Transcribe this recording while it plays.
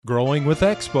Growing with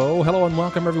Expo. Hello and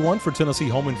welcome everyone for Tennessee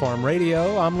Home and Farm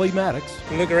Radio. I'm Lee Maddox.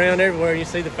 You look around everywhere and you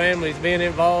see the families being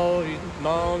involved,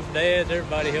 moms, dads,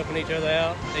 everybody helping each other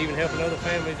out, even helping other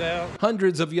families out.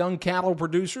 Hundreds of young cattle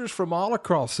producers from all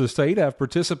across the state have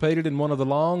participated in one of the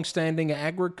long-standing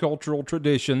agricultural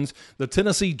traditions, the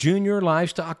Tennessee Junior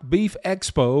Livestock Beef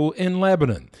Expo in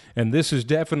Lebanon. And this is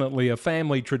definitely a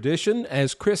family tradition,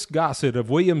 as Chris Gosset of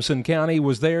Williamson County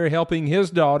was there helping his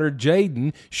daughter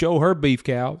Jaden show her beef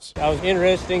cow. I was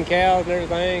interested in cows and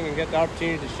everything and got the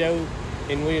opportunity to show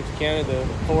in Williamson County the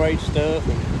 4-H stuff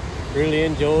and really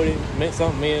enjoyed it. It meant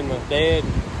something me and my dad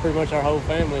and pretty much our whole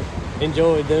family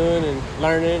enjoyed doing and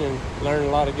learning a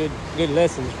lot of good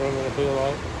lessons from it, I feel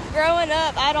like. Growing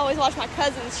up, I'd always watch my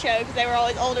cousins' show because they were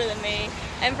always older than me.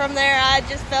 And from there, I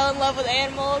just fell in love with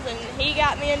animals, and he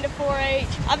got me into 4-H.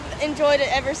 I've enjoyed it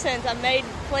ever since. I've made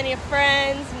plenty of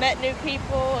friends, met new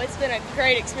people. It's been a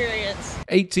great experience.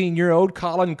 18-year-old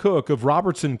Colin Cook of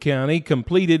Robertson County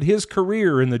completed his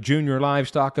career in the junior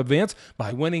livestock events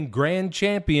by winning grand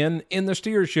champion in the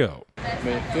steer show.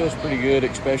 It feels pretty good,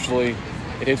 especially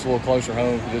it hits a little closer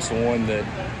home because it's the one that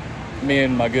me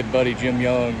and my good buddy Jim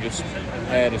Young just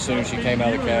had as soon as she came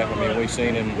out of the calf. I mean, we've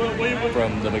seen him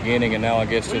from the beginning and now I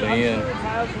guess to the end,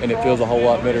 and it feels a whole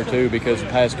lot better too because the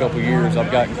past couple of years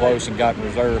I've gotten close and gotten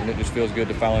reserved, and it just feels good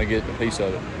to finally get a piece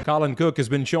of it. Colin Cook has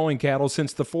been showing cattle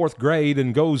since the 4th grade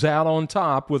and goes out on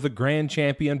top with a grand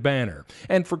champion banner.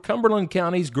 And for Cumberland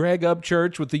County's Greg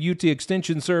Upchurch with the UT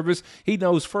Extension Service, he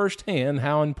knows firsthand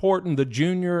how important the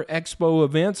Junior Expo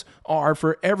events are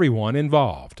for everyone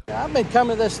involved. I've been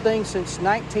coming to this thing since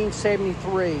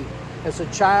 1973. As a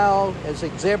child, as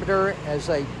exhibitor, as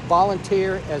a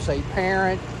volunteer, as a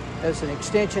parent, as an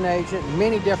extension agent,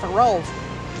 many different roles.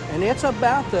 And it's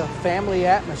about the family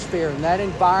atmosphere and that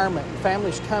environment and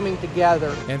families coming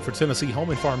together. And for Tennessee Home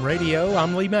and Farm Radio,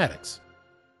 I'm Lee Maddox.